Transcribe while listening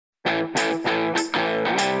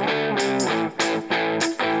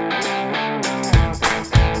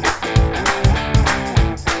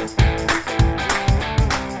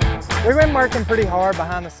working pretty hard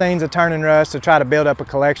behind the scenes of Turnin to try to build up a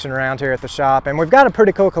collection around here at the shop, and we've got a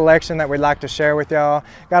pretty cool collection that we'd like to share with y'all.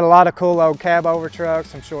 Got a lot of cool old cab over trucks,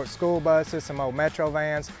 some short school buses, some old metro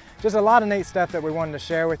vans, just a lot of neat stuff that we wanted to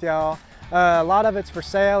share with y'all. A lot of it's for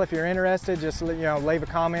sale. If you're interested, just leave a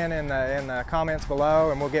comment in the comments below,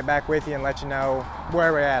 and we'll get back with you and let you know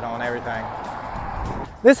where we're at on everything.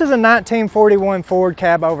 This is a 1941 Ford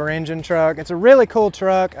cab over engine truck. It's a really cool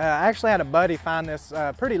truck. I actually had a buddy find this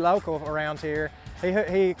pretty local around here.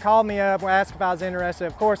 He called me up, asked if I was interested.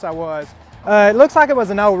 Of course I was. It looks like it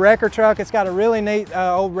was an old wrecker truck. It's got a really neat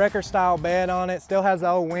old wrecker style bed on it. Still has the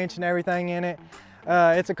old winch and everything in it.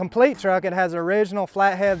 It's a complete truck. It has an original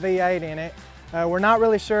flathead V8 in it. We're not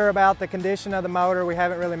really sure about the condition of the motor. We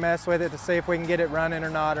haven't really messed with it to see if we can get it running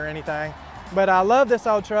or not or anything. But I love this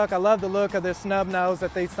old truck. I love the look of this snub nose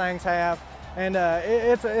that these things have. And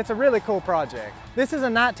it's a really cool project. This is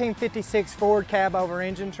a 1956 Ford cab over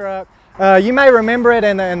engine truck. You may remember it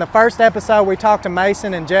in the first episode. We talked to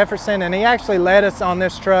Mason and Jefferson, and he actually led us on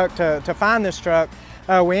this truck to find this truck.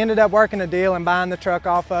 We ended up working a deal and buying the truck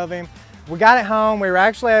off of him. We got it home. We were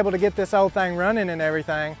actually able to get this old thing running and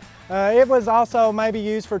everything. It was also maybe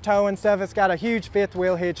used for towing stuff. It's got a huge fifth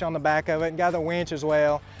wheel hitch on the back of it and got a winch as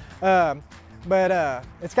well. But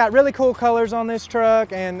it's got really cool colors on this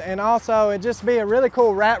truck, and also it'd just be a really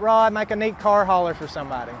cool rat rod, make a neat car hauler for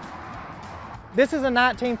somebody. This is a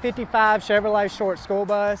 1955 Chevrolet short school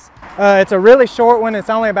bus. It's a really short one.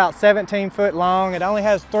 It's only about 17 foot long. It only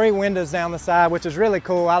has 3 windows down the side, which is really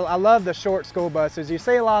cool. I love the short school buses. You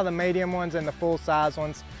see a lot of the medium ones and the full size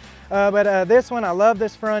ones. But this one, I love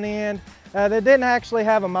this front end. They didn't actually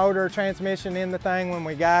have a motor or transmission in the thing when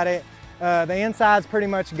we got it. The inside's pretty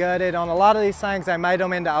much gutted. On a lot of these things, they made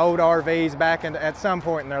them into old RVs back at some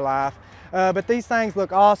point in their life. But these things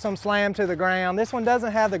look awesome, slammed to the ground. This one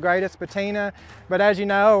doesn't have the greatest patina, but as you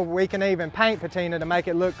know, we can even paint patina to make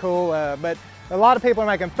it look cool. But a lot of people are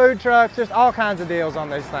making food trucks, just all kinds of deals on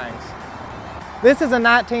these things. This is a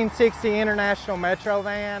 1960 International Metro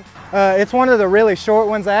van. It's one of the really short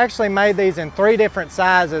ones. They actually made these in 3 different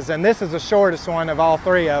sizes, and this is the shortest one of all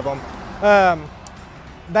 3 of them.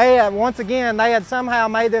 Once again, they had somehow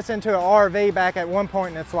made this into an RV back at one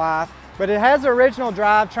point in its life, but it has the original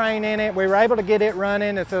drivetrain in it. We were able to get it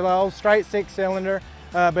running. It's an old straight 6-cylinder,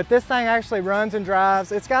 but this thing actually runs and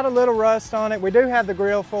drives. It's got a little rust on it. We do have the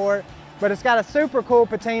grill for it, but it's got a super cool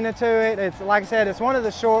patina to it. It's, like I said, it's one of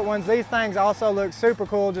the short ones. These things also look super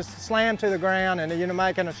cool, just slammed to the ground, and you're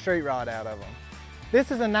making a street rod out of them. This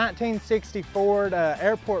is a 1960 Ford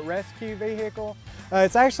airport rescue vehicle.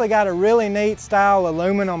 It's actually got a really neat style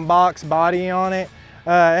aluminum box body on it.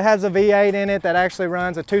 It has a V8 in it that actually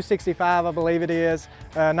runs a 265, I believe it is,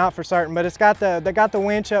 not for certain, but they got the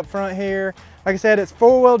winch up front here. Like I said, it's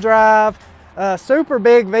 4-wheel drive, super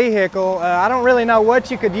big vehicle. I don't really know what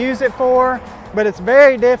you could use it for, but it's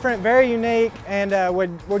very different, very unique, and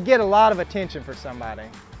would get a lot of attention for somebody.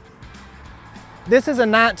 This is a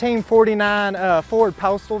 1949 Ford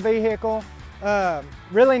postal vehicle.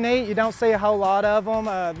 Really neat. You don't see a whole lot of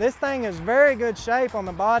them. This thing is very good shape on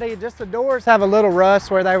the body. Just the doors have a little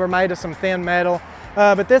rust where they were made of some thin metal.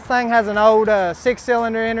 But this thing has an old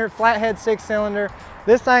 6-cylinder in it, flathead 6-cylinder.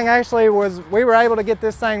 This thing actually we were able to get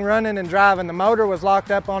this thing running and driving. The motor was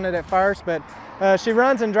locked up on it at first, but she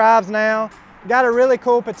runs and drives now. Got a really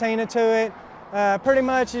cool patina to it. Pretty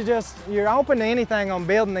much you're open to anything on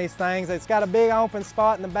building these things. It's got a big open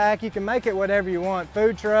spot in the back. You can make it whatever you want.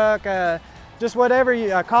 Food truck, just whatever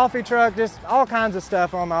a coffee truck, just all kinds of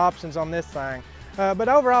stuff on the options on this thing. But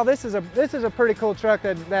overall, this is a pretty cool truck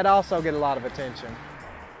that also get a lot of attention.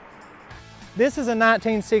 This is a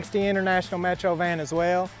 1960 International Metro van as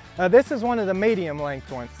well. This is one of the medium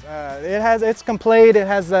length ones. It's complete. It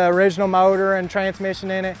has the original motor and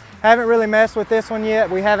transmission in it. Haven't really messed with this one yet.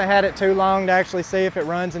 We haven't had it too long to actually see if it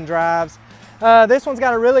runs and drives. This one's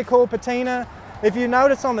got a really cool patina. If you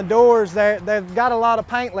notice on the doors, they've got a lot of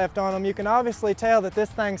paint left on them. You can obviously tell that this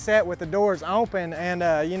thing's set with the doors open,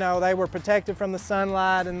 and you know, they were protected from the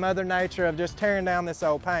sunlight and Mother Nature of just tearing down this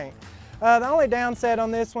old paint. The only downside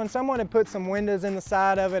on this one, someone had put some windows in the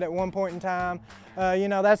side of it at one point in time. You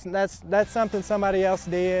know, that's something somebody else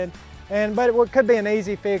did. But it could be an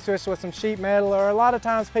easy fix just with some sheet metal, or a lot of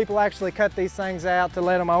times people actually cut these things out to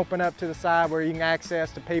let them open up to the side where you can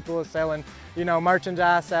access to people selling, you know,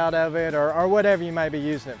 merchandise out of it, or whatever you may be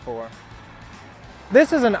using it for.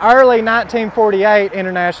 This is an early 1948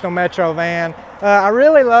 International Metro van. I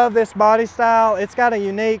really love this body style. It's got a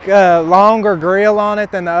unique longer grill on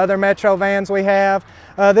it than the other Metro vans we have.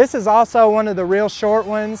 This is also one of the real short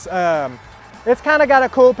ones. It's kind of got a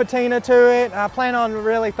cool patina to it. I plan on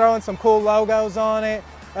really throwing some cool logos on it.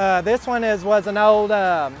 This one was an old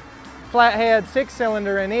flathead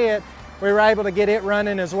 6-cylinder in it. We were able to get it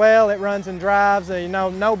running as well. It runs and drives, you know,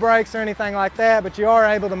 no brakes or anything like that, but you are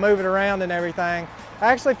able to move it around and everything.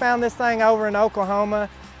 I actually found this thing over in Oklahoma,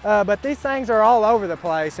 but these things are all over the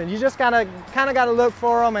place, and you just kind of got to look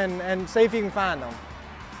for them and see if you can find them.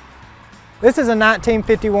 This is a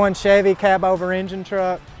 1951 Chevy cab-over engine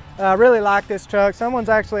truck. I really like this truck. Someone's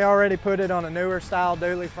actually already put it on a newer style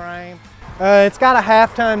dually frame. It's got a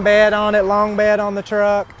half-ton bed on it, long bed on the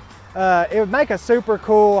truck. It would make a super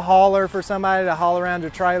cool hauler for somebody to haul around your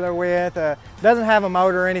trailer with. Doesn't have a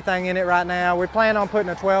motor or anything in it right now. We plan on putting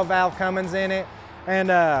a 12-valve Cummins in it.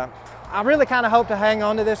 And I really kind of hope to hang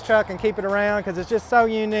on to this truck and keep it around because it's just so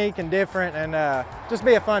unique and different, and just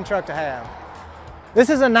be a fun truck to have. This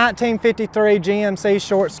is a 1953 GMC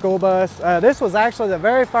short school bus. This was actually the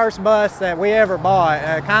very first bus that we ever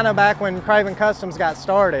bought, kind of back when Craven Customs got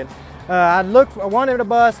started. I wanted a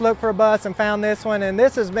bus, looked for a bus, and found this one, and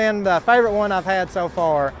this has been the favorite one I've had so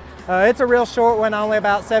far. It's a real short one, only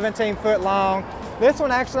about 17 foot long. This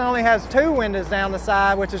one actually only has 2 windows down the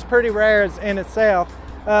side, which is pretty rare in itself.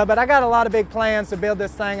 But I got a lot of big plans to build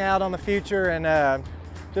this thing out on the future, and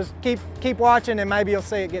just keep watching and maybe you'll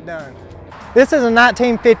see it get done. This is a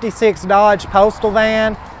 1956 Dodge postal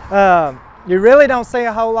van. You really don't see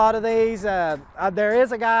a whole lot of these. There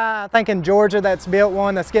is a guy, I think in Georgia, that's built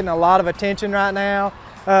one that's getting a lot of attention right now.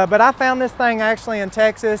 But I found this thing actually in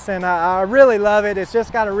Texas, and I really love it. It's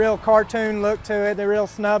just got a real cartoon look to it. They're real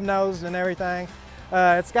snub-nosed and everything.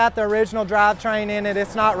 It's got the original drivetrain in it.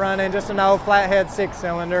 It's not running, just an old flathead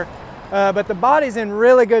 6-cylinder. But the body's in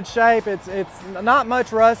really good shape. It's not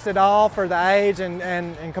much rust at all for the age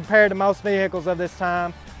and compared to most vehicles of this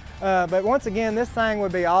time. But once again, this thing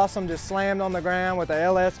would be awesome just slammed on the ground with a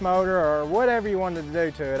LS motor or whatever you wanted to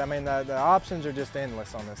do to it. I mean, the options are just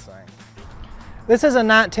endless on this thing. This is a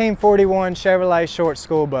 1941 Chevrolet short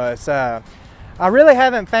school bus. I really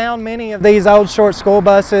haven't found many of these old short school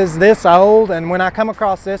buses this old, and when I come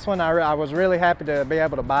across this one, I was really happy to be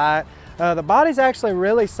able to buy it. The body's actually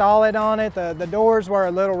really solid on it. The doors were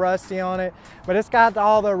a little rusty on it, but it's got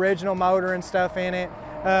all the original motor and stuff in it.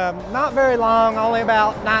 Not very long, only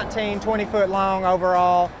about 19, 20 foot long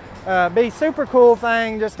overall. Be super cool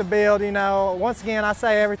thing just to build, you know. Once again, I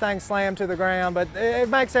say everything's slammed to the ground, but it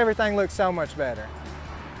makes everything look so much better.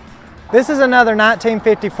 This is another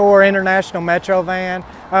 1954 International Metro van.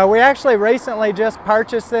 We actually recently just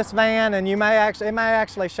purchased this van, and it may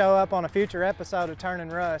actually show up on a future episode of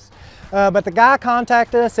Turnin Rust. But the guy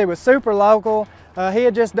contacted us. It was super local. He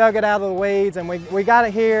had just dug it out of the weeds, and we got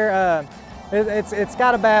it here. It's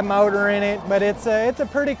got a bad motor in it, but it's a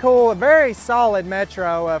pretty cool, very solid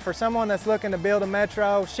Metro. For someone that's looking to build a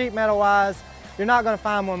Metro, sheet metal wise, you're not going to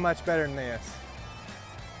find one much better than this.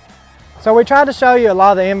 So we tried to show you a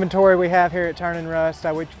lot of the inventory we have here at Turnin Rust.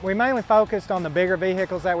 We mainly focused on the bigger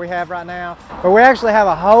vehicles that we have right now, but we actually have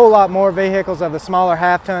a whole lot more vehicles of the smaller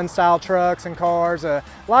half-ton style trucks and cars. A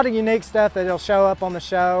lot of unique stuff that'll show up on the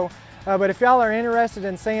show. But if y'all are interested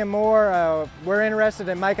in seeing more, we're interested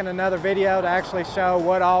in making another video to actually show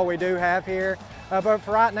what all we do have here. But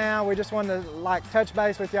for right now, we just wanted to touch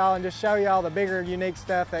base with y'all and just show y'all the bigger unique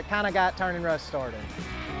stuff that kind of got Turnin Rust started.